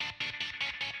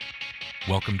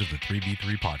Welcome to the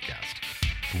 3v3 podcast,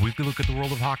 a weekly look at the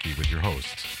world of hockey with your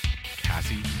hosts,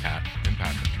 Cassie, Pat, and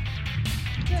Patrick.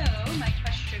 So, my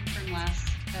question from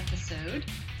last episode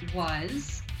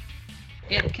was,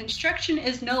 if construction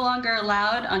is no longer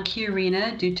allowed on Key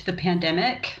Arena due to the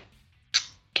pandemic,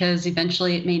 because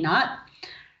eventually it may not,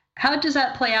 how does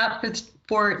that play out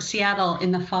for Seattle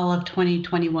in the fall of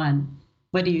 2021?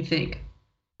 What do you think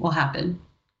will happen?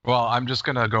 Well, I'm just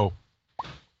going to go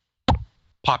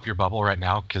pop your bubble right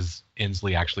now because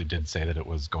Inslee actually did say that it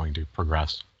was going to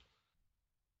progress.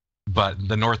 But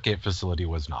the Northgate facility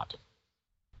was not.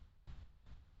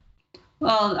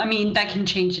 Well, I mean, that can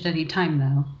change at any time,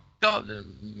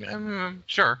 though.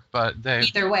 Sure, but they...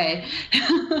 Either way.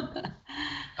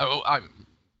 I'm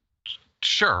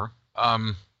sure.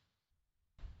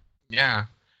 Yeah.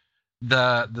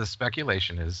 The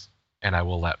speculation is, and I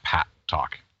will let Pat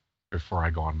talk before I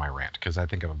go on my rant, because I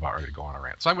think I'm about ready to go on a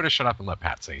rant. So I'm going to shut up and let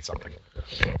Pat say something.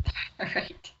 All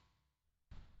right.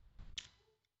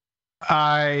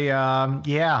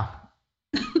 Yeah.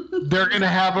 They're gonna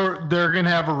have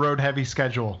a road heavy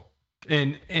schedule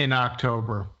in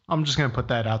October. I'm just gonna put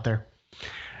that out there.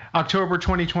 October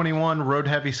 2021 road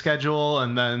heavy schedule,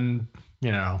 and then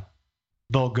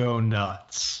they'll go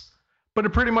nuts. But it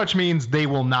pretty much means they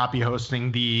will not be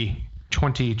hosting the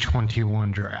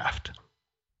 2021 draft.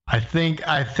 I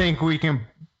think we can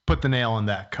put the nail in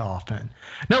that coffin.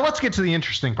 Now let's get to the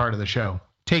interesting part of the show.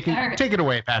 Take it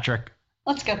away, Patrick.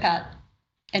 Let's go, Pat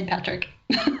and Patrick.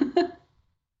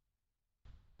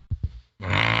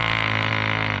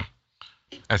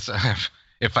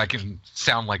 If I can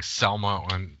sound like Selma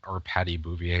or Patty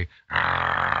Bouvier.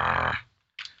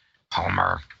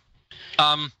 Homer.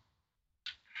 Oh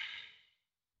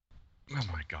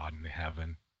my God in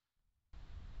heaven.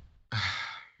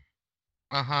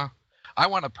 I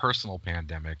want a personal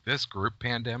pandemic. This group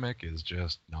pandemic is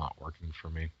just not working for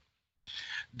me.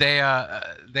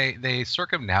 They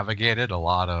circumnavigated a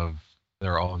lot of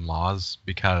their own laws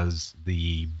because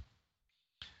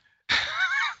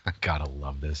I gotta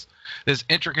love this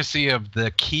intricacy of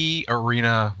the Key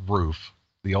Arena roof,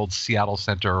 the old Seattle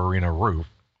Center Arena roof,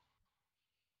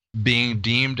 being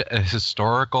deemed a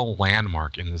historical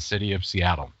landmark in the city of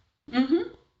Seattle. Mm-hmm.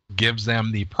 Gives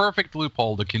them the perfect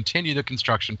loophole to continue the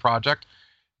construction project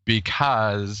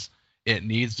because it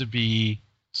needs to be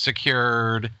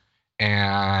secured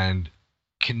and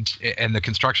the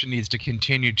construction needs to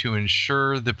continue to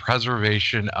ensure the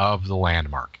preservation of the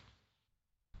landmark,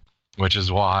 which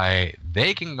is why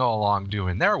they can go along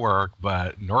doing their work,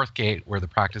 but Northgate, where the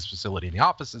practice facility and the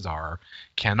offices are,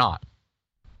 cannot.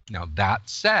 Now, that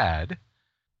said,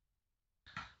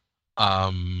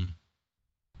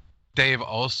 they've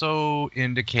also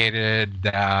indicated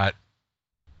that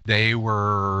they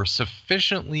were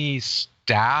sufficiently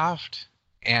staffed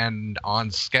and on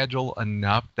schedule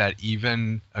enough that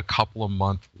even a couple of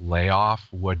month layoff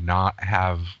would not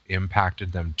have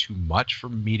impacted them too much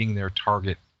from meeting their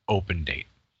target open date.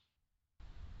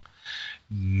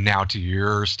 Now, to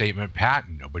your statement, Pat,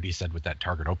 nobody said what that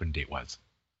target open date was.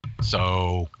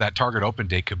 So that target open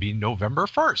date could be November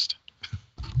 1st.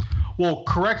 Well,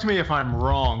 correct me if I'm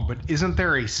wrong, but isn't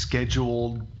there a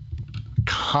scheduled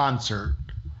concert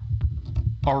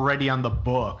already on the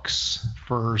books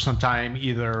for sometime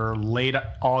either late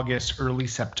August, early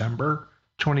September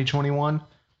 2021?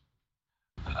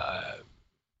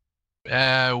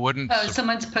 Wouldn't. Oh,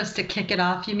 someone's supposed to kick it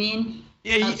off, you mean?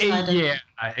 Yeah,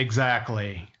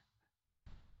 exactly.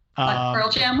 Like Pearl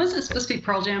Jam? Was it supposed to be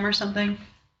Pearl Jam or something?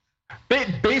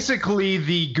 Basically,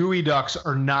 the Gooey Ducks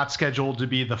are not scheduled to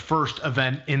be the first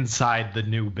event inside the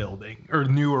new building or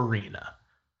new arena.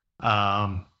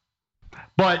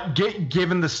 But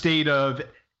given the state of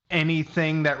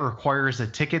anything that requires a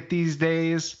ticket these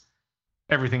days,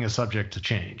 everything is subject to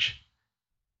change.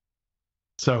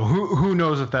 So who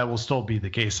knows if that will still be the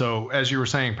case. So as you were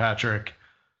saying, Patrick,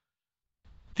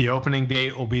 the opening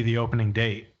date will be the opening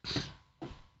date.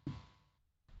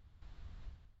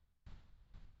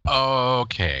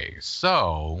 Okay,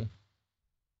 so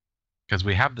because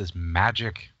we have this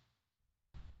magic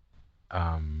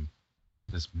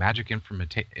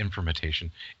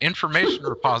information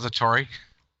repository.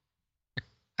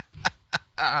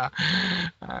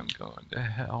 I'm going to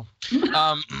hell.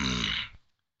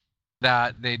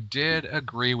 That they did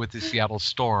agree with the Seattle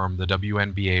Storm, the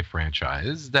WNBA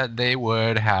franchise, that they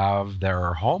would have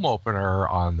their home opener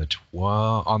on the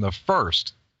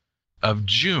 1st of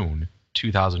June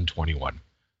 2021.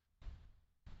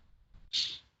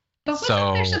 But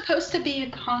wasn't there supposed to be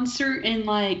a concert in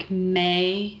like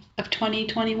May of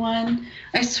 2021?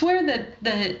 I swear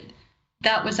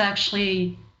that was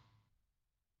actually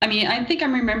I mean, I think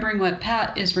I'm remembering what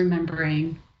Pat is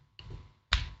remembering.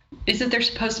 Isn't there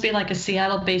supposed to be like a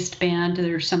Seattle-based band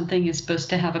or something is supposed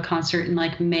to have a concert in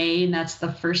like May, and that's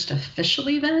the first official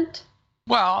event?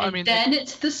 Well, And I mean, then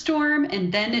it's the Storm,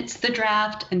 and then it's the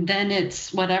draft, and then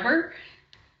it's whatever.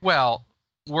 well,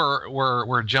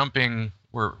 we're jumping.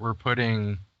 We're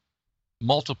putting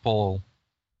multiple.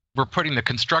 We're putting the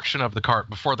construction of the cart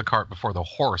before the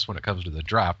horse when it comes to the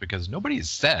draft, because nobody's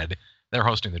said they're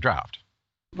hosting the draft.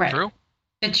 Right. True?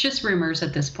 It's just rumors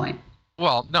at this point.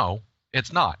 Well, no,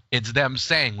 it's not. It's them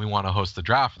saying we want to host the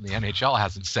draft, and the NHL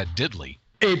hasn't said diddly.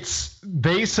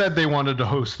 They said they wanted to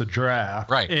host the draft.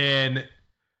 Right. And,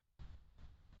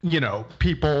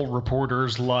 people,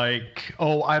 reporters like,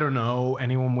 I don't know,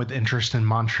 anyone with interest in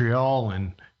Montreal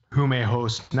and who may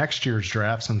host next year's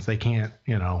draft, since they can't,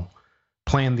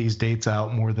 plan these dates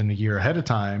out more than a year ahead of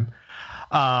time.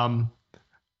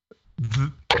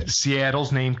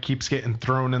 Seattle's name keeps getting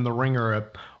thrown in the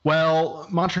ringer. Well,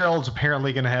 Montreal is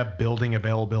apparently going to have building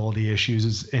availability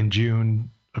issues in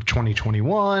June of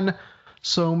 2021.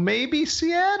 So maybe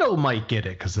Seattle might get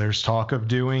it, because there's talk of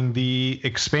doing the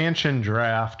expansion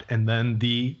draft and then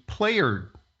the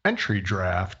player entry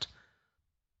draft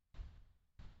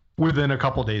within a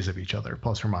couple days of each other,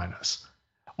 plus or minus,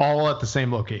 all at the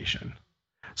same location.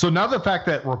 So now the fact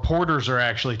that reporters are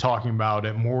actually talking about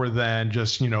it more than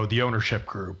just, the ownership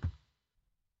group,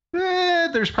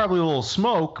 there's probably a little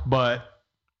smoke, but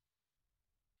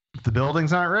if the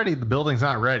building's not ready, the building's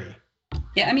not ready.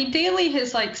 Yeah, I mean, Daly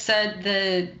has said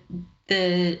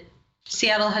the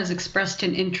Seattle has expressed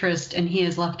an interest, and he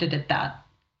has left it at that.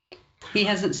 He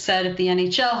hasn't said if the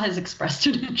NHL has expressed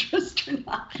an interest or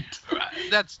not.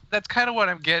 That's kind of what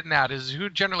I'm getting at, is who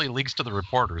generally leaks to the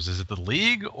reporters? Is it the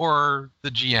league or the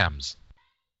GMs?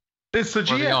 It's the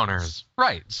GMs. Or the owners.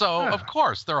 Right. So, Yeah. Of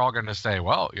course, they're all going to say,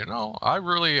 well,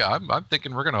 I'm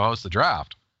thinking we're going to host the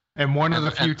draft. And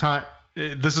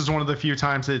this is one of the few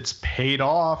times it's paid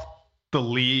off. The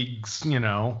league's,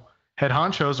 head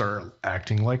honchos are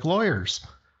acting like lawyers,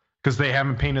 because they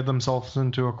haven't painted themselves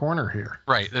into a corner here.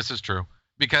 Right. This is true.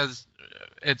 Because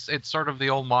it's sort of the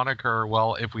old moniker,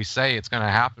 well, if we say it's going to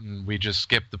happen, we just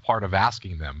skip the part of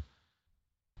asking them.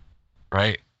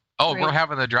 Right? Oh, Right. We're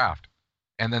having the draft.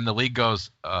 And then the league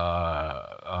goes,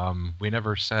 we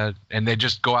never said, and they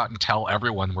just go out and tell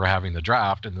everyone we're having the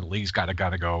draft, and the league's gotta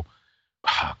go,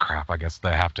 oh, crap, I guess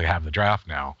they have to have the draft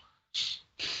now.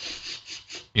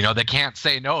 They can't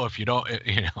say no if you don't,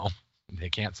 they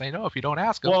can't say no if you don't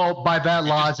ask them. Well, by that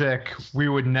logic, we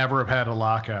would never have had a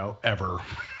lockout ever.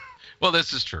 Well,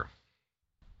 this is true.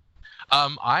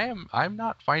 I'm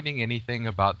not finding anything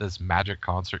about this magic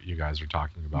concert you guys are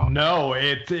talking about. No,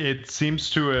 it seems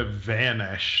to have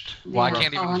vanished. Well, I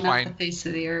can't even Fallen off find the face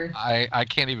of the earth. I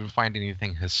can't even find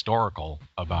anything historical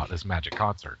about this magic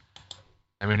concert.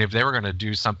 I mean, if they were going to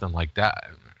do something like that,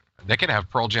 they could have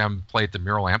Pearl Jam play at the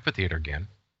Mural Amphitheater again,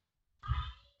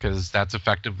 because that's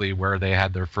effectively where they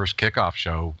had their first kickoff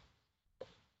show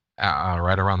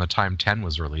right around the time 10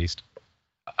 was released.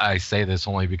 I say this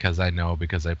only because I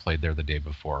played there the day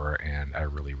before, and I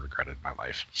really regretted my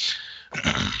life.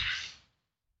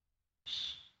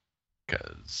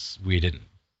 Because we didn't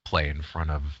play in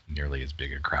front of nearly as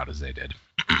big a crowd as they did.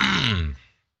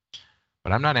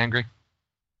 But I'm not angry.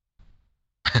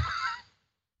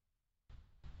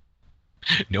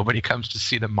 Nobody comes to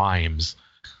see the mimes.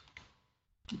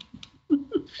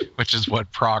 Which is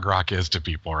what prog rock is to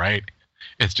people, right?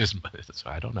 It's just,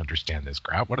 I don't understand this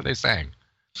crowd. What are they saying?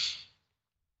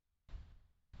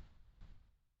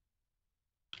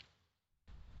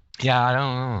 Yeah, I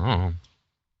don't know.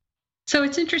 So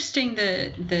it's interesting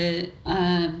that the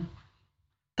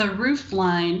roof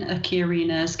line of Key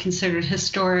Arena is considered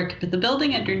historic, but the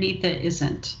building underneath it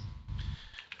isn't.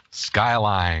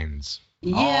 Skylines.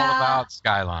 Yeah, All about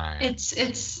skylines.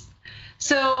 it's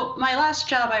so my last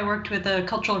job I worked with a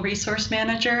cultural resource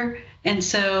manager, and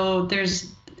so the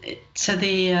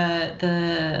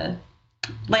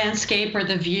landscape or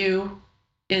the view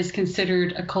is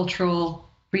considered a cultural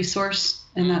resource,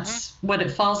 and that's what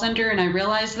it falls under, and I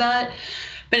realize that.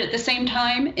 But at the same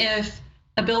time, if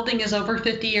a building is over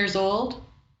 50 years old,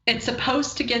 it's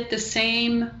supposed to get the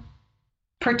same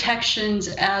protections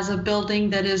as a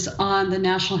building that is on the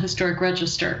National Historic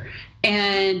Register.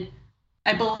 And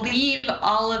I believe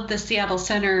all of the Seattle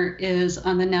Center is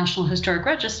on the National Historic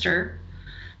Register.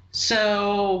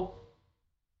 So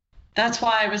that's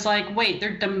why I was like, wait,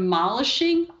 they're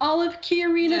demolishing all of Key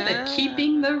Arena, but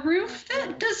keeping the roof?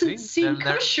 That doesn't seem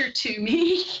kosher to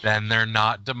me. Then they're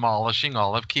not demolishing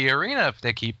all of Key Arena if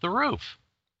they keep the roof.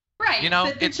 Right,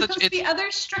 but there's supposed to be other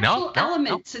structural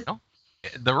elements. No.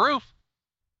 The roof.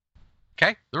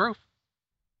 Okay, the roof.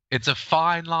 It's a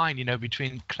fine line,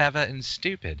 between clever and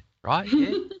stupid, right?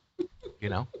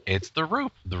 It's the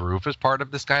roof. The roof is part of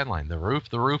the skyline. The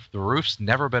roof's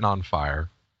never been on fire,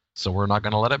 so we're not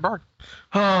going to let it burn.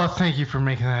 Oh, thank you for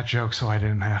making that joke so I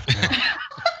didn't have to.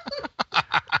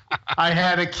 I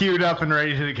had it queued up and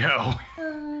ready to go.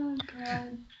 Oh,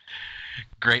 God.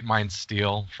 Great minds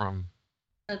steal from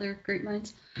other great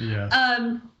minds.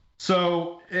 Yeah.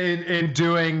 So in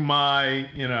doing my,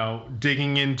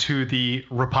 digging into the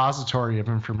repository of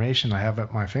information I have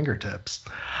at my fingertips,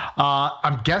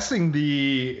 I'm guessing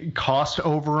the cost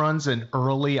overruns and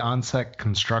early onset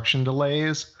construction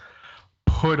delays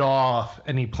put off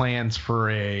any plans for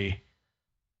a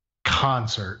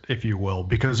concert, if you will,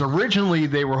 because originally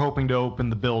they were hoping to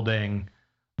open the building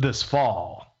this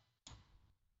fall.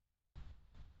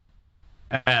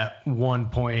 At one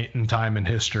point in time in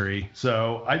history.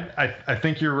 So I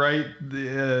think you're right.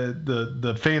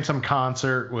 The Phantom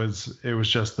concert was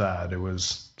just that. It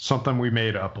was something we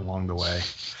made up along the way.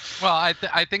 Well,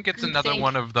 I think it's another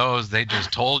one of those they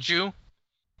just told you,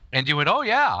 and you went, oh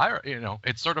yeah,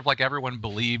 it's sort of like everyone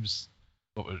believes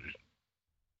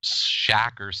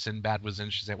Shaq or Sinbad was in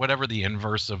Shazam, whatever the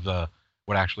inverse of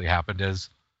what actually happened is.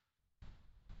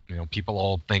 People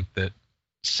all think that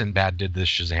Sinbad did this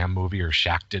Shazam movie or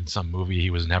Shaq did some movie he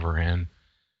was never in.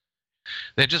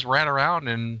 They just ran around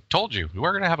and told you,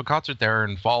 we're going to have a concert there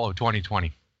in fall of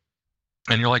 2020.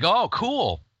 And you're like, oh,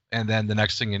 cool. And then the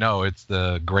next thing you know, it's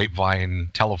the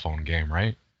Grapevine telephone game,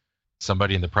 right?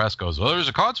 Somebody in the press goes, well, there's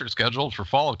a concert scheduled for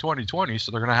fall of 2020,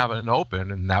 so they're going to have it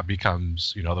open. And that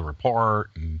becomes, the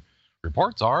report. And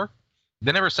reports are,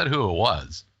 they never said who it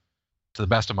was, to the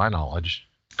best of my knowledge.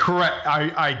 Correct.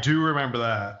 I do remember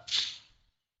that.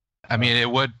 I mean, it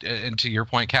would, and to your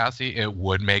point, Cassie, it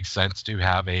would make sense to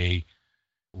have a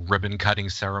ribbon-cutting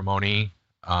ceremony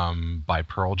by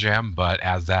Pearl Jam, but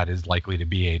as that is likely to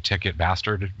be a Ticket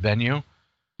Bastard venue,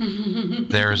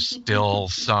 there's still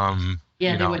some...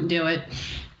 Yeah, they wouldn't do it.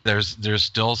 There's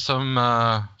still some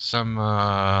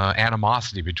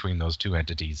animosity between those two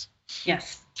entities.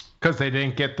 Yes. Because they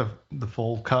didn't get the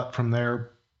full cut from their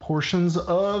portions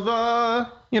of,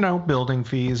 building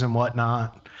fees and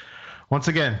whatnot. Once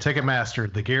again,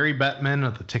 Ticketmaster, the Gary Bettman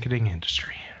of the ticketing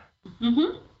industry.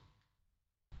 Mm-hmm.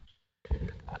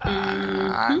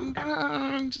 I'm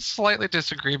going to slightly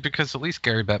disagree because at least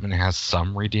Gary Bettman has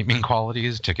some redeeming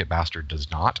qualities. Ticketmaster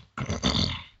does not.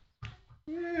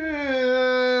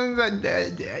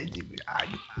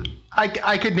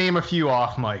 I could name a few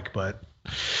off mic, but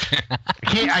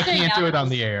I can't do it on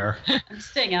the air. I'm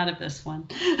staying out of this one.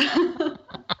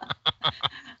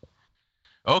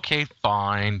 Okay,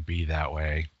 fine, be that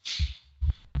way.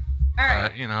 All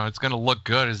right. It's going to look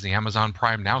good as the Amazon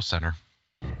Prime Now Center.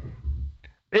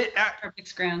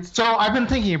 Perfect grounds. So I've been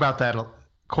thinking about that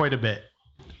quite a bit.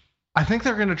 I think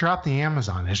they're going to drop the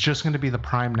Amazon. It's just going to be the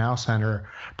Prime Now Center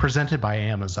presented by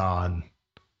Amazon.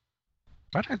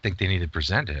 I don't think they need to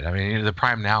present it. I mean, the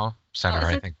Prime Now Center,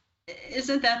 I think.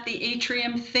 Isn't that the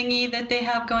atrium thingy that they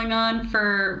have going on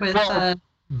with...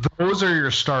 Those are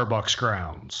your Starbucks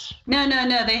grounds. No.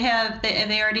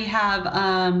 They already have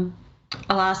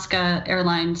Alaska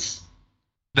Airlines.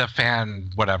 The fan,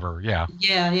 whatever, yeah.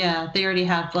 Yeah. They already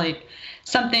have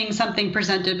something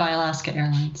presented by Alaska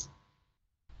Airlines.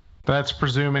 That's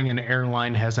presuming an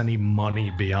airline has any money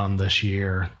beyond this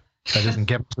year that isn't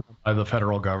given to them by the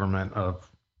federal government of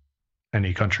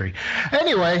any country.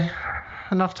 Anyway,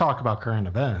 enough talk about current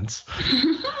events.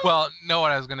 Well, no,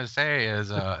 what I was going to say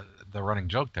is the running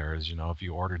joke there is, if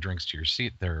you order drinks to your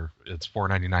seat, it's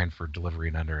 $4.99 for delivery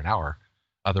in under an hour.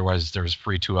 Otherwise, there's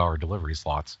free 2-hour delivery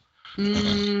slots.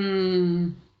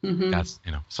 Mm-hmm. That's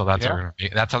so that's how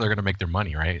they're going to make their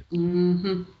money, right?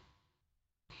 Mm-hmm.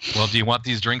 Well, do you want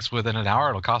these drinks within an hour?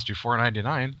 It'll cost you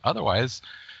 $4.99. Otherwise,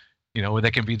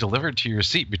 they can be delivered to your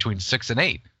seat between 6 and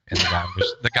 8. And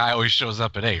the guy always shows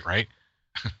up at 8, right?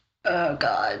 Oh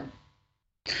God.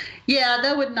 Yeah,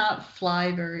 that would not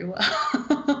fly very well.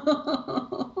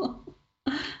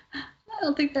 I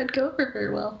don't think that'd go over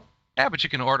very well. Yeah, but you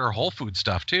can order Whole Foods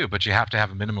stuff too, but you have to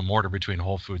have a minimum order between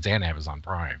Whole Foods and Amazon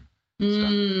Prime.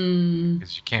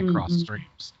 Because you can't cross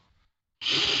streams.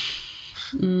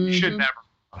 You should never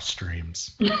cross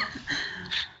streams.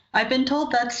 I've been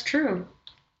told that's true.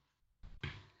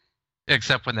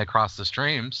 Except when they crossed the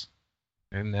streams,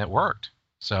 and it worked.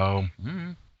 So,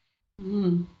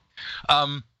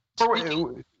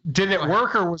 did it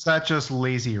work, or was that just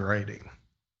lazy writing?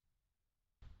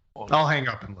 I'll hang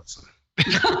up and listen.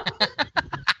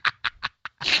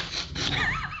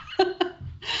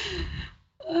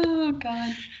 Oh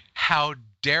God! How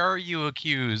dare you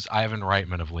accuse Ivan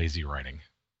Reitman of lazy writing?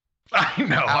 I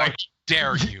know. How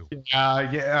dare you? Yeah,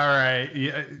 all right.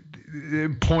 Yeah,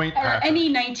 point. Or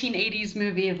any 1980s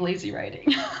movie of lazy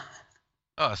writing.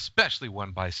 Especially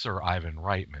one by Sir Ivan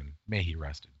Reitman. May he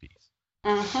rest in peace.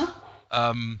 Uh-huh.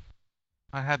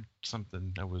 I had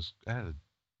something that was.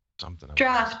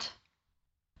 Draft.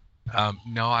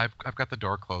 No, I've got the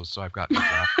door closed, so I've got no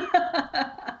draft. What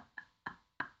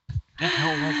the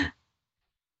hell was it?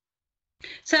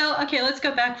 So, okay, let's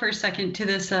go back for a second to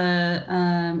this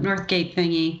Northgate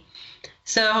thingy.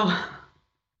 So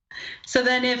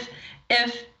then if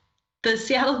the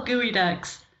Seattle Gooey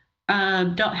Ducks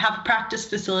don't have a practice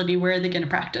facility, where are they going to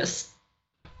practice?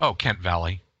 Oh, Kent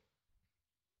Valley.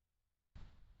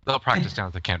 They'll practice down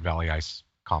at the Kent Valley Ice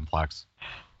Complex.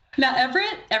 Now,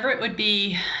 Everett would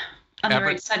be on the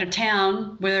right side of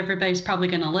town, where everybody's probably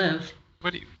going to live.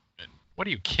 What are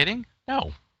you kidding?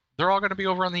 No. They're all going to be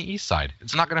over on the east side.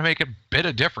 It's not going to make a bit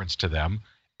of difference to them.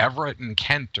 Everett and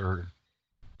Kent are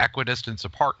equidistance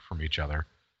apart from each other.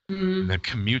 Mm. The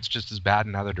commute's just as bad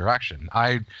in either direction.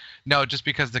 No, just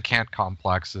because the Kent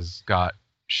complex has got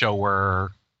the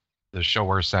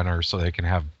ShoWare Center, so they can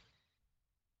have.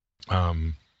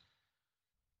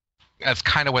 That's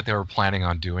kind of what they were planning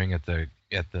on doing at the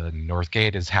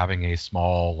Northgate, is having a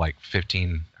small, like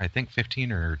 15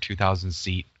 or 2,000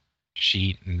 seat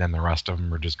sheet, and then the rest of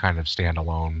them are just kind of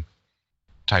standalone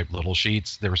type little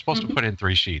sheets. They were supposed to put in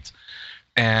 3 sheets,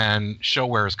 and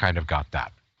ShoWare's kind of got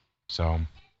that. So,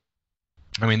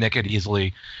 I mean, they could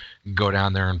easily go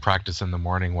down there and practice in the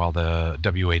morning while the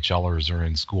WHLers are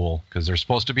in school, because they're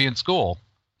supposed to be in school.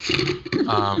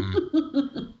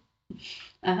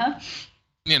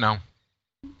 You know,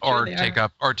 or take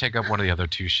up one of the other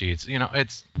 2 sheets. You know,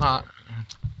 it's not.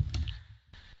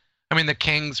 I mean, the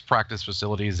Kings practice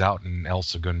facility is out in El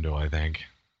Segundo, I think,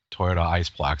 Toyota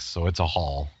Iceplex, so it's a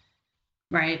haul.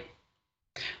 Right.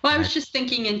 Well, I was just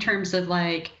thinking in terms of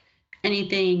like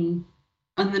anything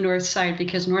on the north side,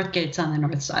 because Northgate's on the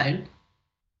north side.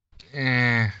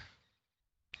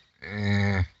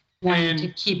 Wanting to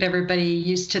keep everybody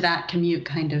used to that commute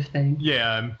kind of thing.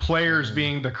 Yeah, and players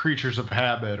being the creatures of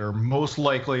habit are most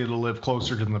likely to live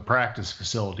closer to the practice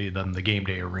facility than the game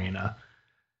day arena.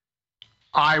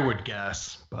 I would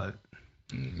guess, but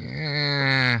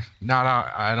I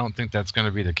don't think that's going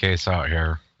to be the case out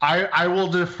here. I will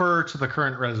defer to the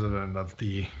current resident of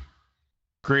the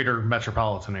greater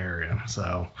metropolitan area.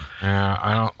 So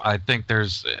I think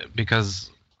because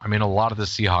I mean, a lot of the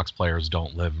Seahawks players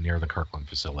don't live near the Kirkland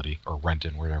facility or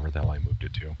Renton, wherever the hell I moved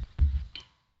it to.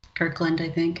 Kirkland, I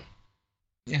think.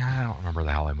 Yeah, I don't remember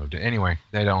the hell I moved it. Anyway,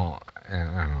 they don't. I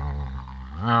don't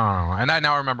know. And I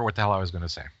now remember what the hell I was going to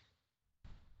say.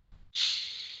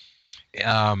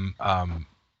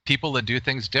 People that do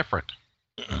things different.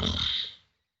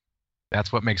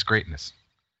 That's what makes greatness.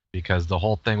 Because the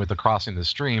whole thing with the Crossing the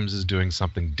Streams is doing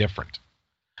something different.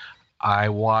 I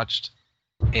watched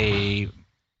a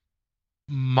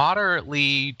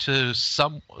moderately to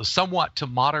somewhat to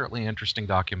moderately interesting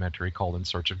documentary called In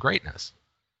Search of Greatness.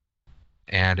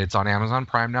 And it's on Amazon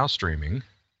Prime now streaming.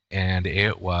 And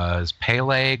it was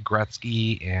Pele,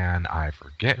 Gretzky, and I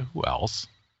forget who else.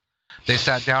 They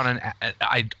sat down, and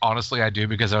I do,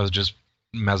 because I was just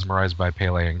mesmerized by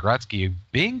Pele and Gretzky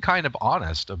being kind of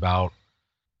honest about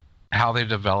how they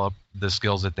developed the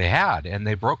skills that they had. And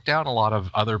they broke down a lot of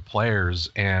other players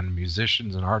and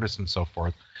musicians and artists and so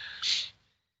forth.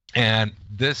 And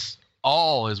this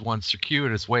all is one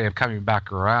circuitous way of coming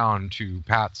back around to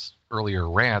Pat's earlier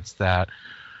rants that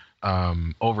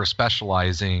over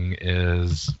specializing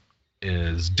is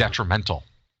detrimental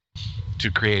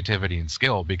to creativity and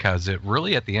skill, because it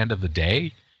really, at the end of the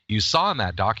day, you saw in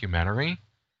that documentary,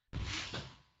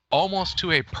 almost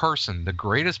to a person, the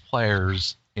greatest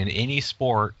players in any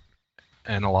sport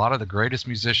and a lot of the greatest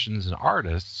musicians and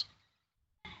artists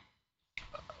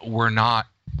were not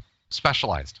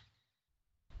specialized.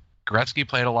 Gretzky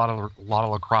played a lot of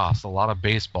lacrosse, a lot of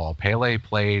baseball. Pele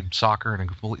played soccer in a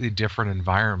completely different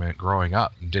environment growing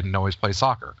up and didn't always play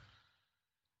soccer.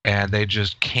 And they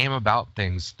just came about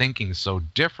things thinking so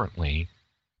differently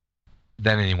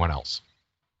than anyone else.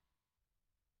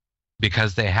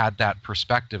 Because they had that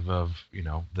perspective of, you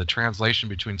know, the translation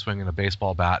between swinging a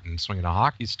baseball bat and swinging a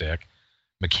hockey stick.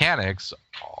 Mechanics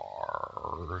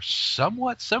are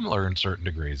somewhat similar in certain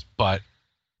degrees, but,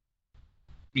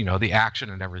 you know, the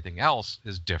action and everything else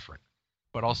is different.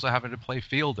 But also having to play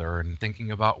fielder and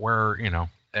thinking about where, you know,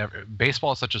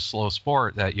 baseball is such a slow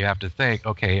sport that you have to think,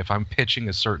 okay, if I'm pitching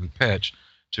a certain pitch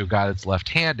to a guy that's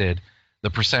left-handed, the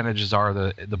percentages are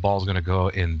the ball's going to go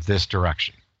in this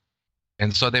direction.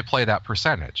 And so they play that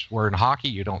percentage, where in hockey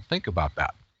you don't think about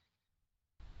that.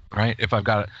 right? If I've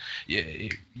got you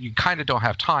kind of don't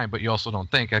have time, but you also don't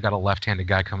think I got a left-handed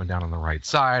guy coming down on the right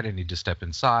side. I need to step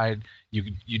inside.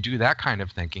 You do that kind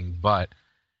of thinking, but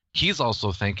he's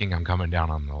also thinking I'm coming down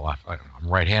on the left. I don't know, I'm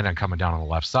right-handed. I'm coming down on the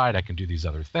left side. I can do these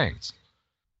other things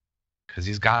because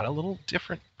he's got a little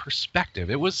different perspective.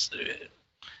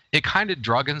 It kind of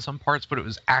drug in some parts, but it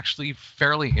was actually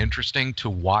fairly interesting to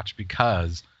watch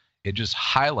because it just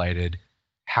highlighted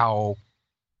how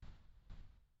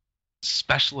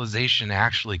specialization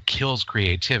actually kills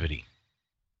creativity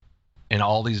in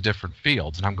all these different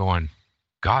fields. And I'm going,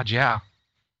 God, yeah.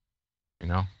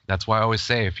 That's why I always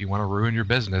say, if you want to ruin your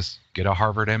business, get a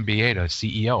Harvard MBA to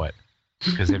CEO it,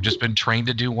 because they've just been trained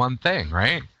to do one thing,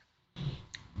 right?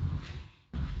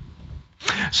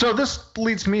 So this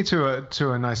leads me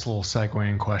to a nice little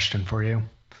segueing question for you.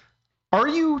 Are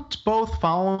you both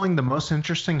following the most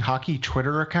interesting hockey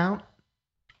Twitter account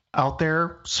out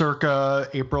there circa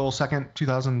April 2nd,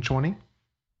 2020?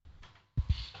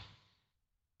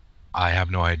 I have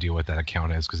no idea what that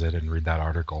account is because I didn't read that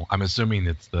article. I'm assuming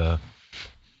it's the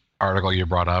article you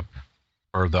brought up,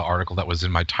 or the article that was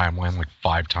in my timeline like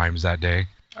 5 times that day.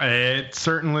 It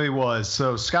certainly was.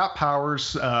 So Scott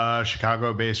Powers,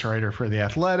 Chicago-based writer for The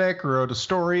Athletic, wrote a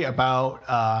story about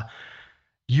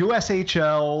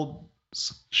USHL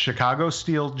Chicago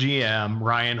Steel GM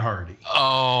Ryan Hardy.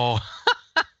 Oh.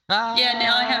 Yeah,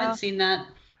 no, I haven't seen that.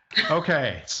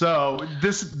 Okay, so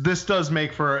this does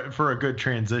make for a good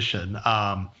transition.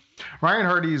 Ryan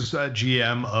Hardy's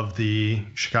GM of the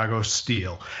Chicago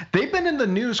Steel. They've been in the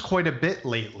news quite a bit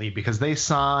lately because they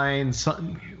signed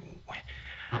something.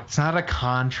 It's not a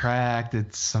contract.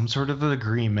 It's some sort of an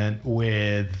agreement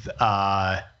with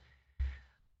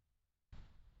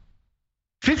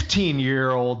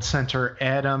 15-year-old center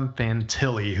Adam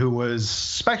Fantilli, who was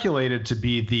speculated to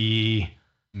be the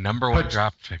number one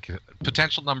draft pick,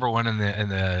 potential number one in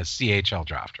the CHL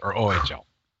draft or OHL.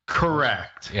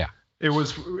 Correct. Yeah. It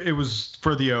was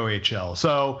for the OHL.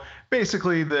 So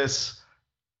basically this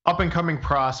up and coming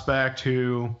prospect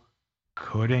who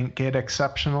couldn't get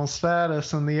exceptional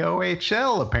status in the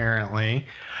OHL apparently.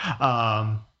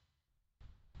 That's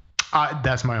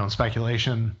my own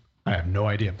speculation. I have no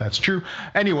idea if that's true.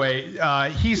 Anyway,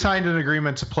 he signed an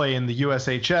agreement to play in the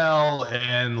USHL,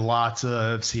 and lots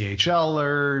of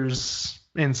CHLers,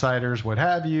 insiders, what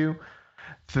have you,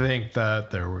 think that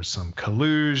there was some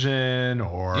collusion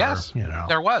or, yes,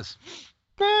 there was.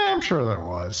 I'm sure there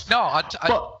was. No,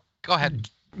 go ahead.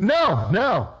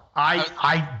 No.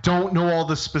 I don't know all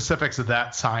the specifics of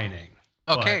that signing.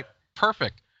 Okay,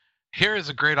 perfect. Here is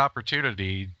a great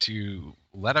opportunity to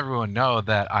let everyone know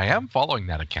that I am following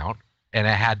that account, and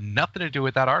it had nothing to do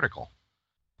with that article.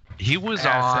 He was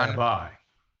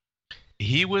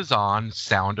on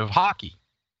Sound of Hockey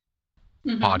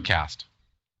podcast.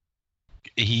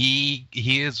 He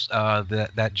is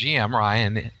that GM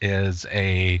Ryan is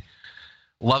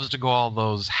loves to go all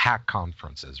those hack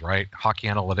conferences, right? Hockey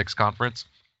Analytics Conference.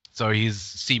 So he's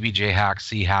CBJ Hack,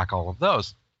 C Hack, all of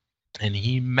those, and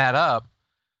he met up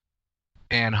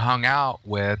and hung out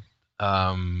with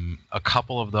a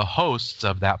couple of the hosts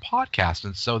of that podcast.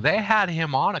 And so they had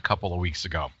him on a couple of weeks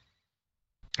ago,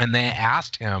 and they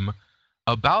asked him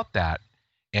about that.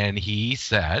 And he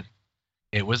said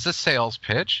it was a sales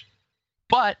pitch,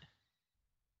 but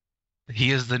he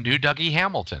is the new Dougie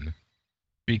Hamilton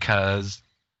because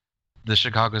the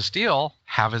Chicago Steel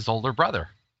have his older brother.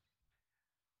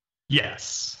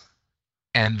 Yes.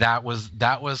 And that was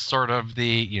sort of the,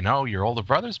 your older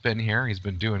brother's been here. He's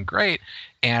been doing great.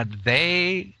 And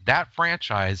that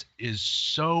franchise is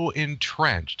so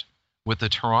entrenched with the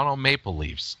Toronto Maple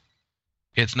Leafs.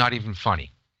 It's not even funny.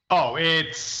 Oh,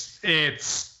 it's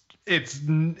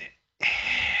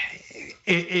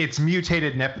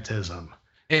mutated nepotism.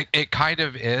 It kind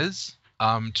of is,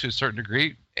 to a certain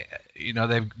degree.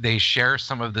 They share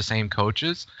some of the same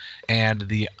coaches. And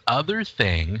the other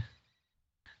thing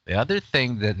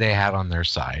that they had on their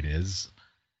side is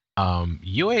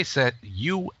USHL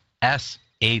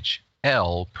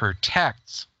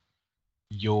protects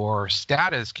your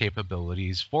status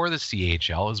capabilities for the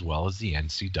CHL as well as the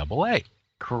NCAA.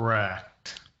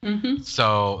 Correct. Mm-hmm.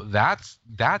 So that's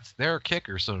their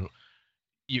kicker. So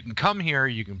you can come here,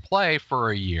 you can play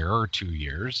for a year or 2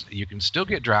 years. You can still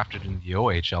get drafted in the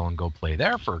OHL and go play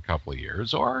there for a couple of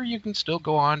years, or you can still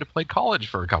go on to play college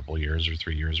for a couple of years or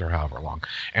 3 years or however long.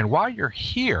 And while you're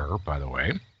here, by the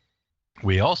way,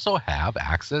 we also have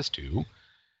access to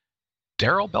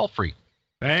Daryl Belfry.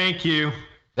 Thank you.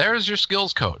 There's your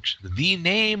skills coach. The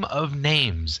name of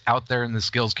names out there in the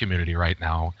skills community right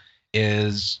now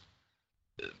is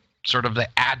sort of the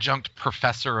adjunct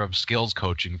professor of skills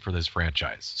coaching for this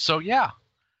franchise. So yeah,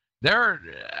 they're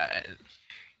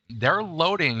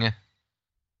loading.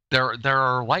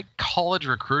 They're like college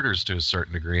recruiters to a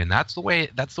certain degree, and that's the way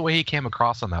he came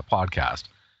across on that podcast.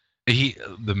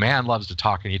 The man loves to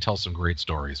talk, and he tells some great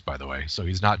stories, by the way. So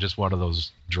he's not just one of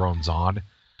those drones on.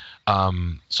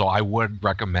 So I would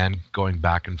recommend going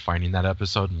back and finding that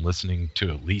episode and listening to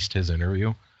at least his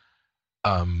interview.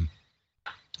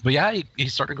 But yeah, he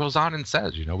sort of goes on and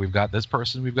says, we've got this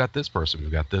person, we've got this person,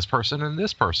 we've got this person and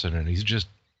this person. And he's just,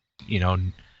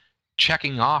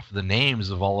 checking off the names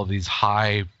of all of these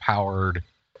high-powered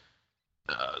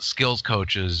skills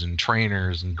coaches and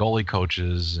trainers and goalie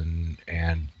coaches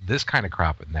and this kind of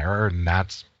crap in there. And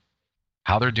that's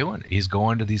how they're doing it. He's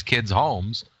going to these kids'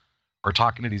 homes or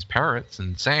talking to these parents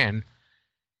and saying,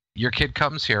 your kid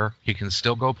comes here, he can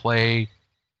still go play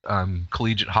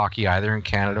collegiate hockey either in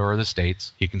Canada or the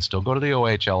States. He can still go to the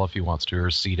OHL if he wants to,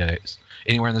 or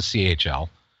anywhere in the CHL.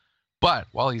 But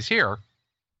while he's here,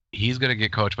 he's going to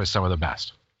get coached by some of the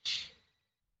best.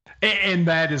 And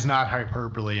that is not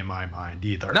hyperbole in my mind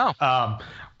either. No.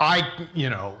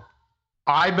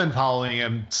 I've been following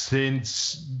him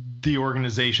since the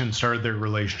organization started their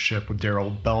relationship with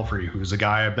Daryl Belfry, who's a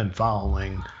guy I've been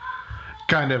following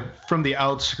kind of from the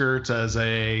outskirts as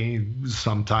a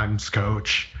sometimes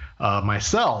coach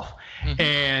myself. Mm-hmm.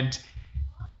 And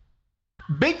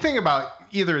big thing about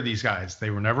either of these guys, they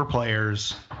were never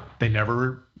players. They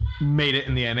never made it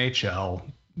in the NHL.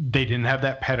 They didn't have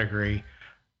that pedigree.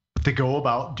 But they go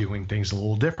about doing things a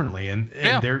little differently. And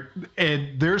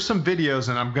there's some videos,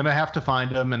 and I'm going to have to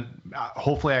find them, and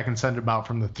hopefully I can send them out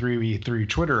from the 3v3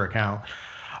 Twitter account.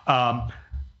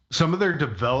 Some of their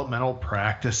developmental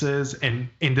practices and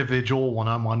individual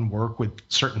one-on-one work with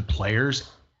certain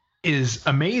players is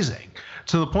amazing,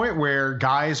 to the point where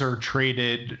guys are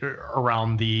traded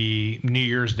around the New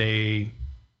Year's Day,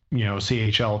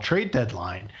 CHL trade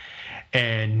deadline,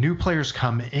 and new players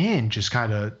come in, just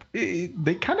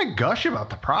they kind of gush about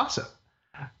the process,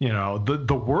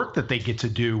 the work that they get to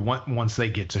do once they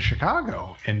get to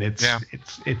Chicago. And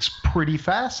it's pretty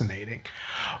fascinating.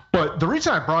 But the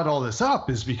reason I brought all this up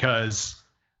is because,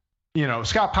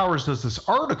 Scott Powers does this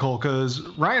article because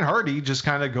Ryan Hardy just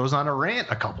kind of goes on a rant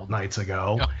a couple nights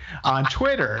ago on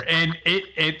Twitter. And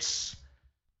it's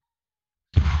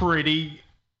pretty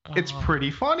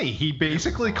funny. He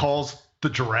basically calls the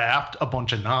draft a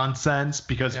bunch of nonsense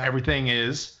because everything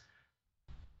is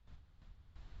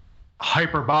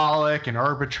hyperbolic and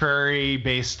arbitrary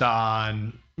based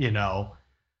on,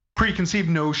 preconceived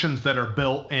notions that are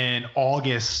built in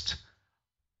August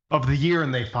of the year,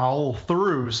 and they follow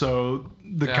through. So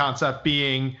the concept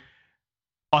being,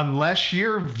 unless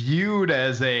you're viewed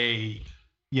as a,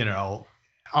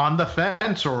 on the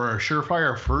fence or a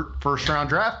surefire first round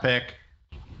draft pick,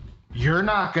 you're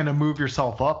not going to move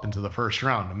yourself up into the first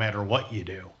round no matter what you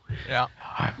do. Yeah.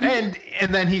 And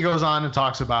then he goes on and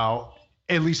talks about,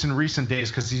 at least in recent days,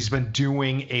 because he's been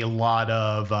doing a lot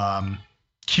of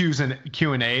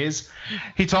Q&As,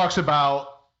 he talks about,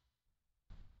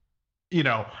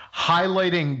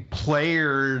 highlighting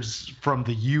players from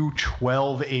the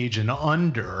U12 age and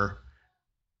under,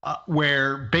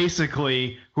 where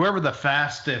basically whoever the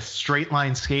fastest straight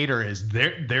line skater is,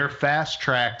 they're fast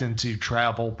tracked into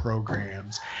travel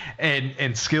programs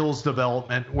and skills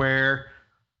development where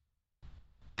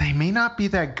they may not be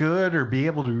that good or be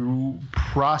able to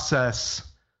process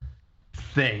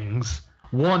things.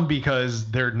 One, because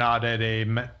they're not at a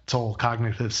mental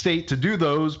cognitive state to do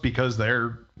those, because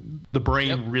the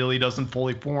brain really doesn't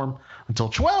fully form until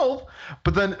 12.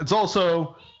 But then it's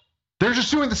also, they're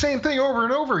just doing the same thing over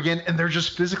and over again, and they're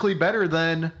just physically better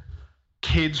than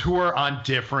kids who are on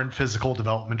different physical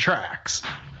development tracks.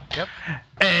 Yep.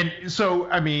 And so,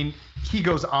 he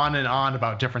goes on and on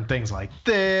about different things like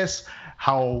this,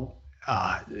 how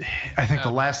I think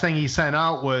the last thing he sent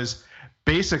out was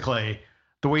basically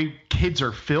the way kids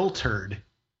are filtered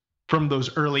from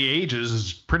those early ages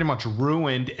is pretty much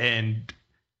ruined and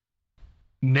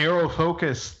narrow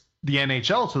focus the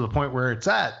NHL to the point where it's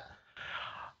at.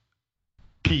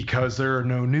 Because there are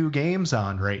no new games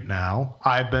on right now,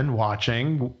 I've been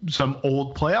watching some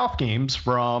old playoff games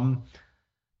from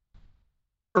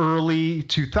early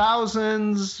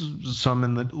 2000s, some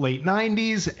in the late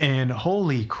 90s, and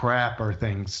holy crap, are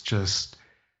things just,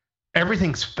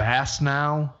 everything's fast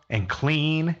now and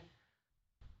clean.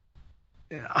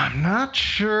 I'm not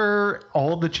sure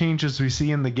all the changes we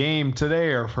see in the game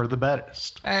today are for the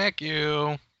best. Thank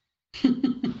you.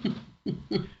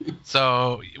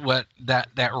 So what that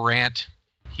rant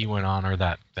he went on, or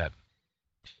that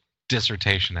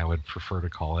dissertation, I would prefer to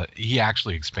call it, he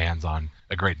actually expands on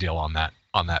a great deal on that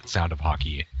Sound of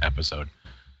Hockey episode.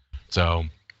 So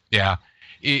yeah,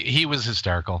 he was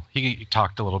hysterical. He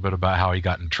talked a little bit about how he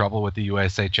got in trouble with the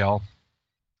USHL,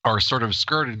 or sort of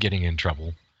skirted getting in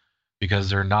trouble, because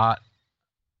they're not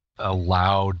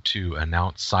allowed to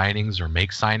announce signings or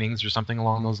make signings or something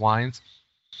along those lines.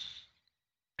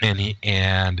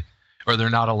 Or they're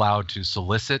not allowed to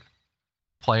solicit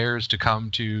players to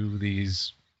come to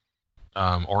these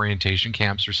orientation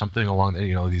camps or something along,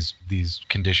 these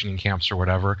conditioning camps or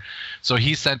whatever. So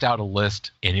he sent out a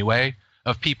list anyway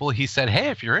of people. He said, hey,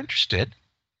 if you're interested,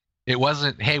 it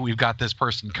wasn't, hey, we've got this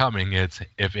person coming. It's,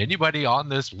 if anybody on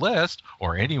this list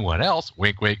or anyone else,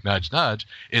 wink, wink, nudge, nudge,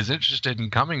 is interested in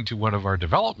coming to one of our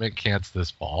development camps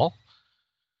this fall.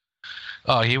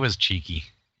 Oh, he was cheeky.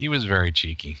 He was very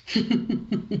cheeky.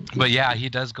 But yeah, he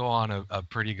does go on a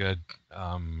pretty good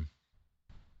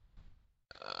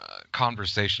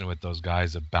conversation with those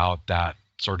guys about that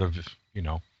sort of,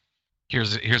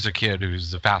 here's a kid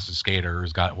who's the fastest skater,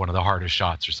 who's got one of the hardest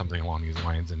shots or something along these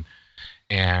lines.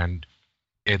 And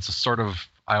it's a sort of,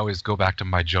 I always go back to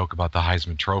my joke about the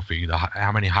Heisman Trophy.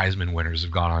 How many Heisman winners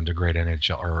have gone on to great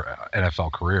NHL or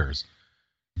NFL careers?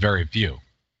 Very few.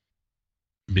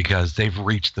 Because they've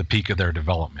reached the peak of their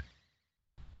development.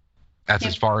 That's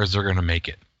as far as they're going to make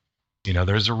it.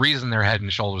 There's a reason they're head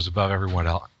and shoulders above everyone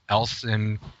else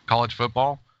in college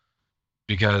football,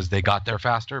 because they got there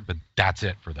faster, but that's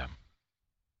it for them.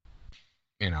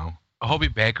 Hobey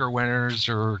Baker winners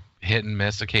are hit and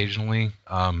miss occasionally.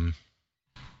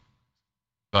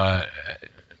 But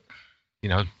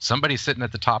somebody sitting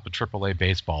at the top of AAA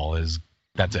baseball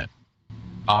that's it.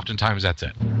 Oftentimes that's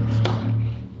it.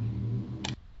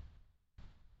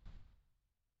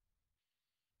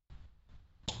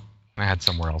 I had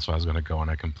somewhere else I was going to go, and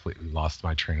I completely lost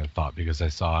my train of thought because I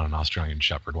saw an Australian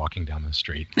Shepherd walking down the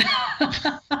street.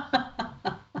 I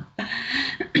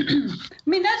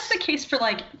mean, that's the case for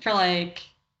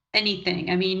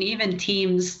anything. I mean, even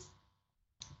teams,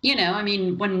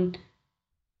 when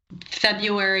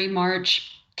February,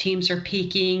 March, teams are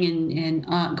peaking and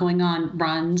going on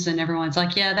runs, and everyone's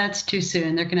like, yeah, that's too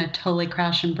soon. They're going to totally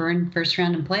crash and burn first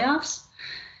round in playoffs.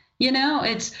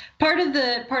 It's part of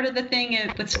the thing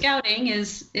with scouting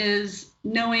is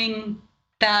knowing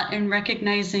that and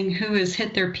recognizing who has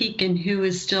hit their peak and who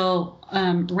is still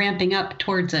ramping up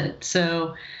towards it.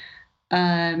 So,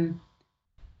 and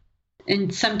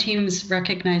some teams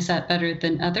recognize that better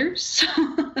than others.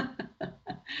 How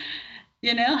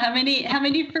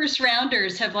many first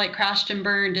rounders have crashed and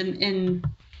burned in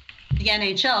the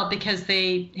NHL because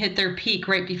they hit their peak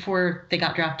right before they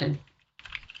got drafted?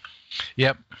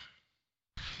 Yep.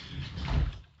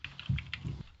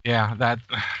 Yeah, that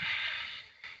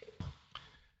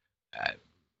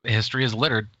history is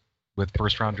littered with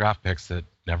first-round draft picks that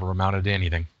never amounted to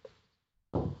anything.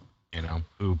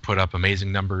 Who put up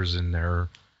amazing numbers in their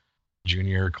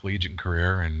junior collegiate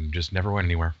career and just never went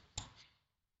anywhere.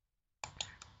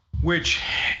 Which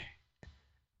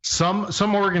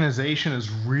some organization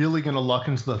is really going to luck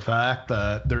into the fact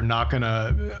that they're not going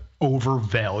to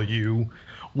overvalue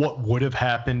what would have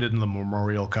happened in the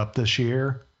Memorial Cup this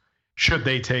year should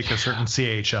they take a certain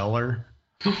CHLer.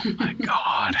 Oh my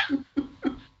God.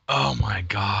 Oh my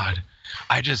God.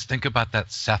 I just think about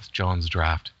that Seth Jones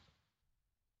draft.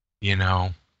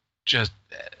 Just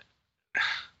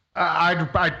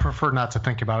I'd prefer not to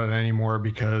think about it anymore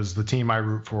because the team I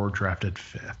root for drafted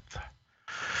 5th.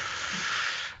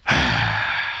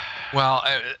 Well,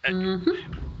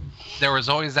 there was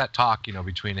always that talk,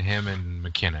 between him and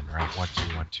McKinnon, right?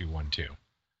 1-2, 1-2, 1-2.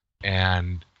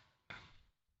 And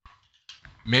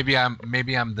maybe I'm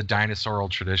the dinosaurial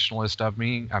traditionalist of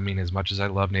me. I mean, as much as I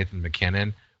love Nathan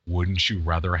McKinnon, wouldn't you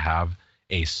rather have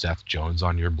a Seth Jones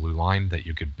on your blue line that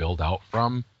you could build out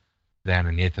from than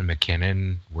a Nathan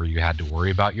McKinnon where you had to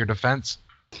worry about your defense?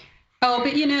 Oh,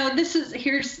 but this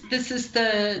is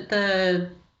the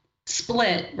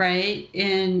split, right?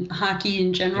 In hockey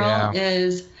in general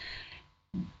is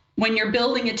when you're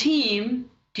building a team,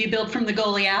 do you build from the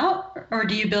goalie out or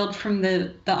do you build from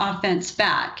the offense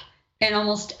back? And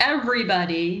almost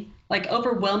everybody,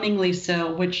 overwhelmingly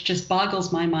so, which just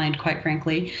boggles my mind, quite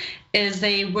frankly, is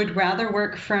they would rather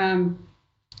work from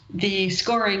the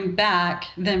scoring back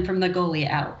than from the goalie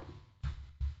out.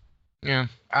 Yeah,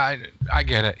 I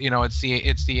get it. It's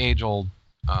the age-old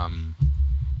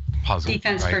puzzle.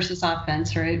 Defense versus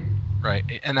offense, right? Right,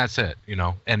 and that's it.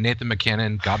 And Nathan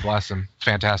McKinnon, God bless him,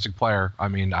 fantastic player. I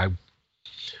mean,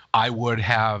 I would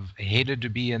have hated to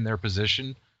be in their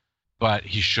position, but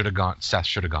Seth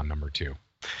should have gone number 2.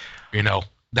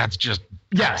 That's just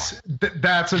yes,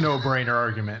 that's a no-brainer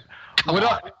argument. Come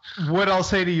on. What I'll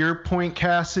say to your point,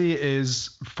 Cassie,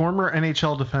 is former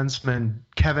NHL defenseman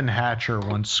Kevin Hatcher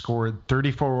once scored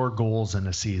 34 goals in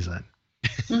a season.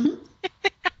 Mhm.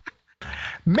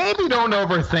 Maybe don't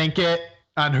overthink it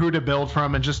on who to build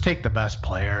from and just take the best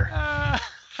player.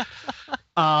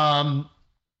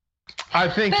 I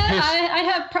think But I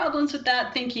have problems with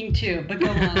that thinking too, but go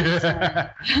on.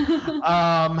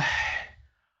 Sorry.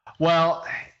 Well,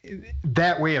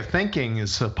 that way of thinking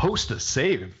is supposed to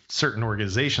save certain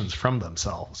organizations from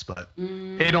themselves, but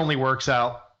it only works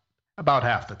out about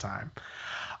half the time.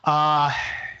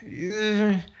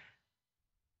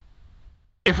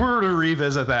 If we were to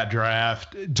revisit that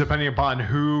draft, depending upon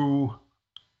who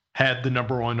had the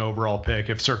number one overall pick,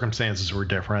 if circumstances were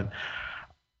different,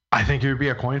 I think it would be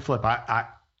a coin flip. I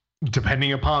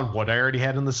depending upon what I already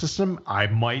had in the system, I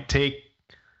might take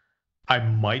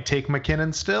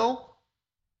McKinnon still.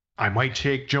 I might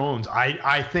take Jones.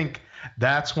 I think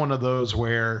that's one of those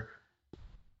where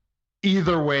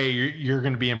either way you're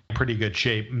going to be in pretty good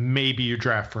shape. Maybe you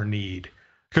draft for need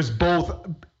because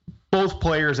both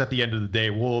players at the end of the day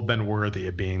will have been worthy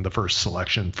of being the first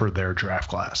selection for their draft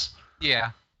class.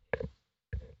 Yeah.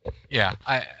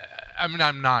 I mean,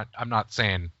 I'm not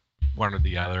saying one or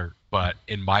the other, but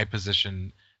in my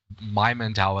position, my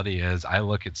mentality is I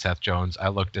look at Seth Jones, I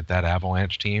looked at that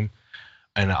Avalanche team,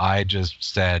 and I just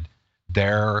said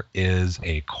there is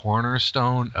a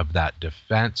cornerstone of that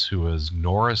defense who's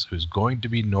going to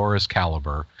be Norris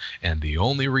caliber, and the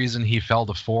only reason he fell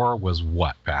to 4 was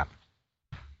what, Pat?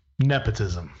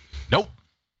 Nepotism. Nope.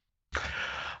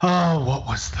 Oh, what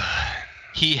was that?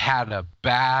 He had a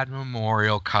bad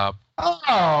Memorial Cup.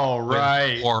 Oh,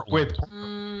 right.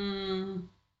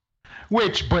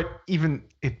 But even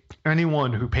if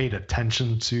anyone who paid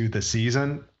attention to the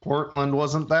season, Portland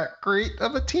wasn't that great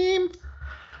of a team.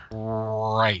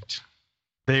 Right.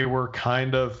 They were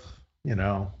kind of,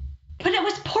 But it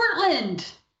was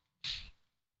Portland.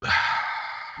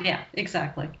 Yeah,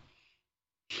 exactly.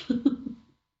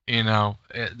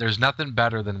 There's nothing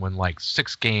better than when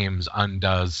 6 games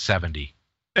undoes 70.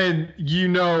 And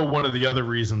one of the other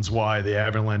reasons why the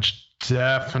Avalanche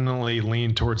definitely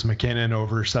leaned towards McKinnon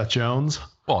over Seth Jones.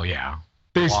 Well, yeah.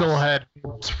 They still had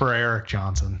hopes for Eric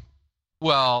Johnson.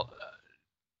 Well,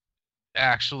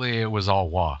 actually, it was all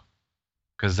Waugh.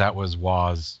 Because that was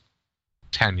Waugh's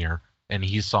tenure. And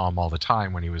he saw him all the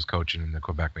time when he was coaching in the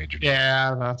Quebec Major League.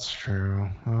 Yeah, that's true.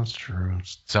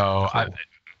 So, hey.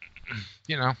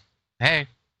 I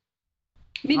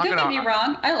mean, don't get me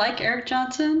wrong. I like Eric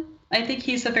Johnson. I think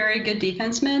he's a very good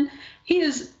defenseman. He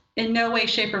is in no way,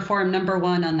 shape, or form number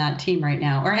one on that team right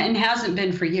now, and hasn't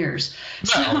been for years.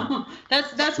 No. So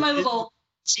that's my little.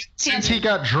 Since he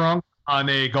got drunk on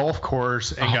a golf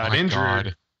course and got injured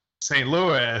in St.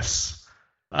 Louis.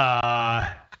 When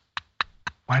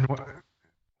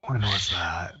was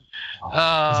that?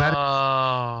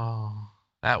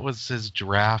 That was his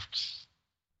draft.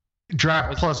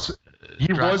 Draft plus.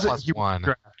 He wasn't. He one.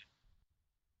 Draft.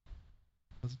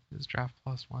 Was his draft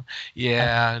plus one?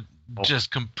 Yeah, just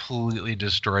completely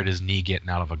destroyed his knee getting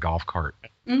out of a golf cart.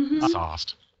 Mm-hmm.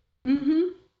 Sauced.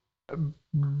 Mm-hmm.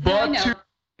 But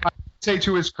I'd say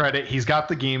to his credit, he's got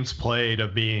the games played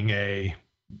of being a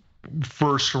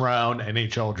first round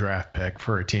NHL draft pick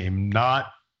for a team,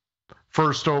 not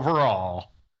first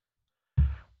overall.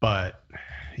 But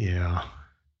yeah.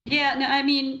 Yeah, no, I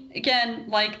mean, again,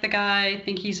 like the guy, I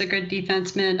think he's a good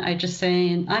defenseman. I'm just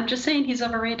saying he's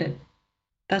overrated.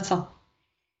 That's all.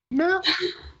 No.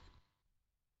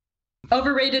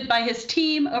 Overrated by his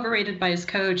team, overrated by his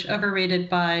coach, overrated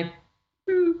by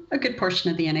a good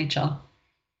portion of the NHL.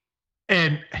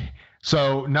 And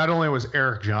so not only was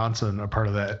Eric Johnson a part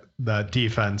of that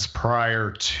defense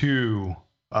prior to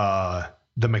the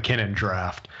McKinnon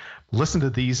draft, listen to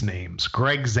these names: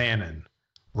 Greg Zanin,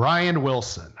 Ryan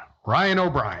Wilson, Ryan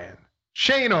O'Brien,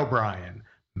 Shane O'Brien,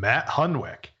 Matt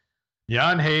Hunwick,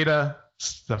 Jan Hayda,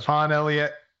 Stefan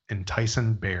Elliott, and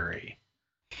Tyson Berry.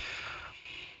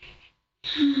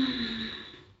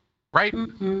 Right.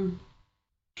 Mm-hmm.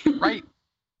 Right.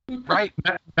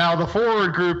 Now the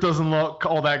forward group doesn't look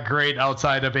all that great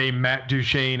outside of a Matt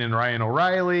Duchene and Ryan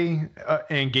O'Reilly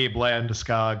and Gabe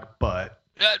Landeskog, but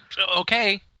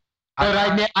okay. But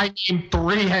I named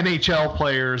 3 NHL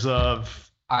players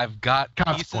of I've got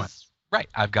consequence. Pieces. Right.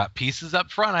 I've got pieces up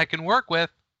front I can work with.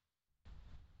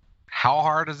 How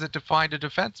hard is it to find a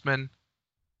defenseman?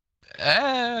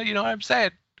 You know what I'm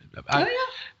saying?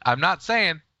 I'm not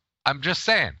saying. I'm just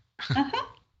saying. Uh-huh.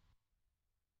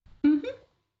 Mm-hmm.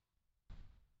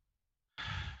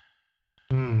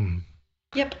 Hmm.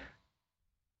 Yep.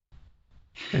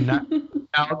 And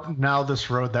now this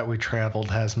road that we traveled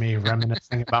has me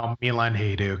reminiscing about Milan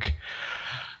Hajduk.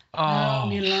 Oh,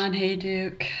 Milan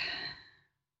Hajduk.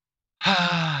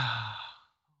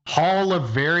 Hall of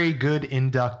Very Good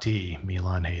inductee,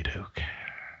 Milan Hajduk.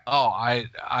 Oh, I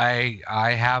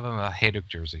have a Hajduk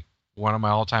jersey. One of my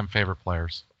all-time favorite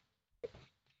players.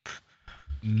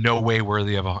 No way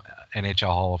worthy of a NHL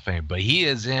Hall of Fame, but he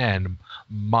is in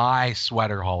my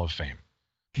sweater Hall of Fame.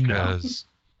 Because,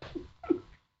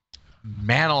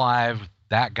 man alive,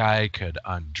 that guy could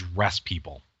undress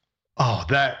people. Oh,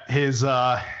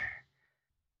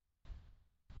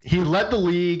 he led the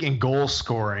league in goal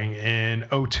scoring in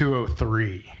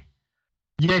 02-03.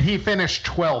 Yet he finished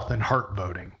 12th in Hart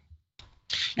voting.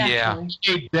 Yeah.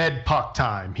 A dead puck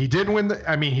time. He did win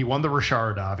he won the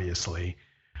Richard, obviously.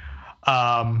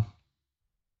 And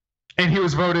he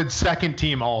was voted second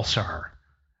team All-Star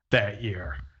that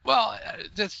year. Well,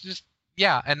 that's just,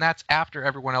 yeah, and that's after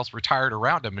everyone else retired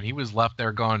around him, and he was left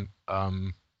there going,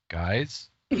 guys,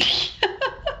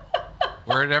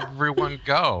 where'd everyone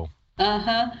go?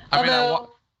 Although,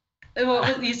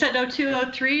 you said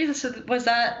 02-03, so was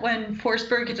that when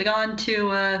Forsberg had gone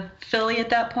to Philly at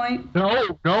that point?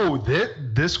 No,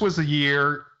 this was the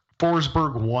year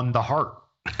Forsberg won the Hart.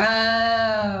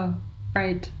 Oh,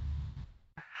 right.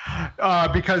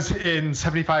 Because in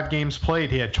 75 games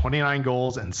played, he had 29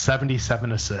 goals and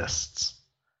 77 assists.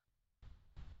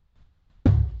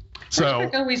 So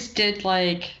Forsberg always did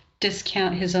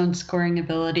discount his own scoring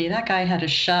ability. That guy had a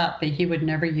shot, but he would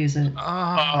never use it.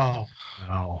 Oh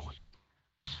no.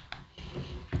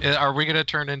 Are we going to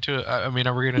turn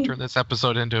this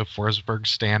episode into a Forsberg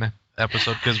Stan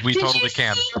episode? Because we totally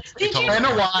can. Did you see a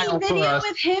video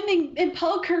with him and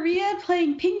Paul Correa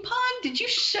playing ping pong? Did you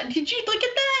look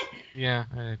at that? Yeah,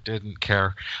 I didn't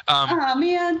care. Oh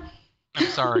man. I'm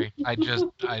sorry.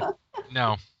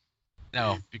 No,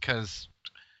 because.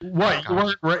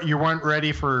 What, you weren't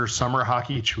ready for summer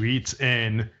hockey tweets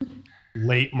in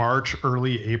late March,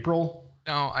 early April?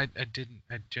 No, I didn't.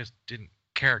 I just didn't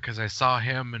care because I saw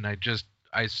him and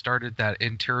I started that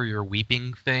interior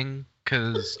weeping thing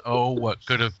because what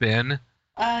could have been.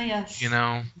 Yes.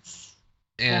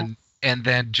 And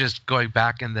then just going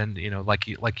back and then like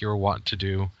you were wanting to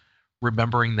do,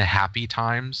 remembering the happy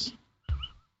times.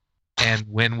 And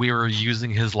when we were using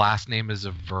his last name as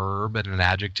a verb and an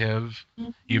adjective,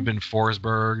 you've been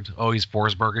Forsberged. Oh, he's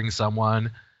Forsberging someone.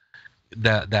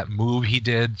 That move he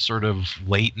did sort of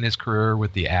late in his career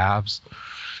with the Avs.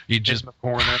 He just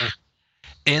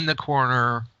in the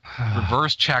corner,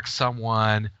 reverse check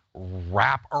someone,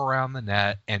 wrap around the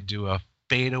net, and do a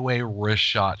fadeaway wrist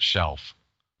shot shelf.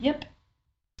 Yep.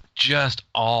 Just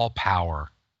all power.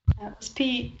 That was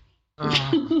Pete.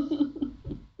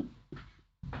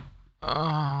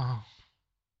 Oh.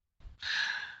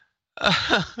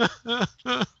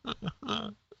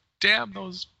 Damn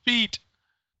those feet.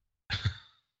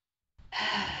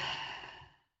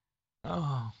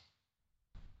 Oh.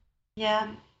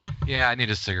 Yeah. Yeah, I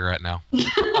need a cigarette now.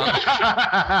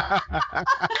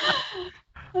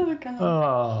 Oh god.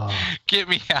 Oh. Get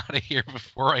me out of here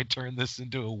before I turn this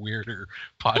into a weirder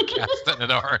podcast than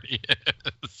it already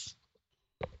is.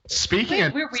 Speaking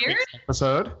of we're weird?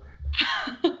 Episode.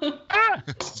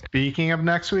 Speaking of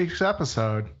next week's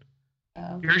episode,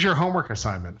 here's your homework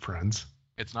assignment, friends.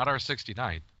 It's not our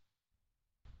 69th.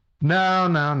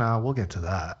 No. We'll get to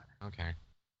that. Okay.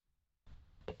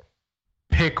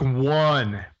 Pick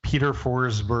one Peter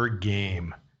Forsberg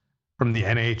game from the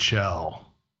NHL.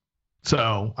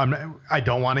 So I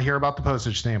don't want to hear about the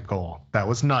postage stamp goal. That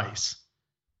was nice.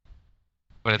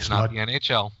 But it's not the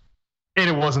NHL. And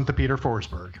it wasn't the Peter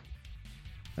Forsberg,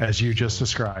 as you just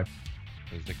described.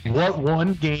 What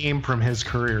one game from his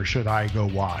career should I go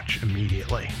watch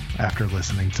immediately after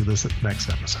listening to this next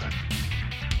episode?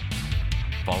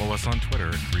 Follow us on Twitter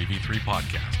at 3v3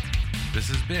 Podcast. This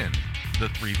has been the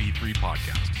 3v3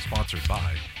 Podcast, sponsored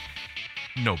by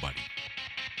nobody.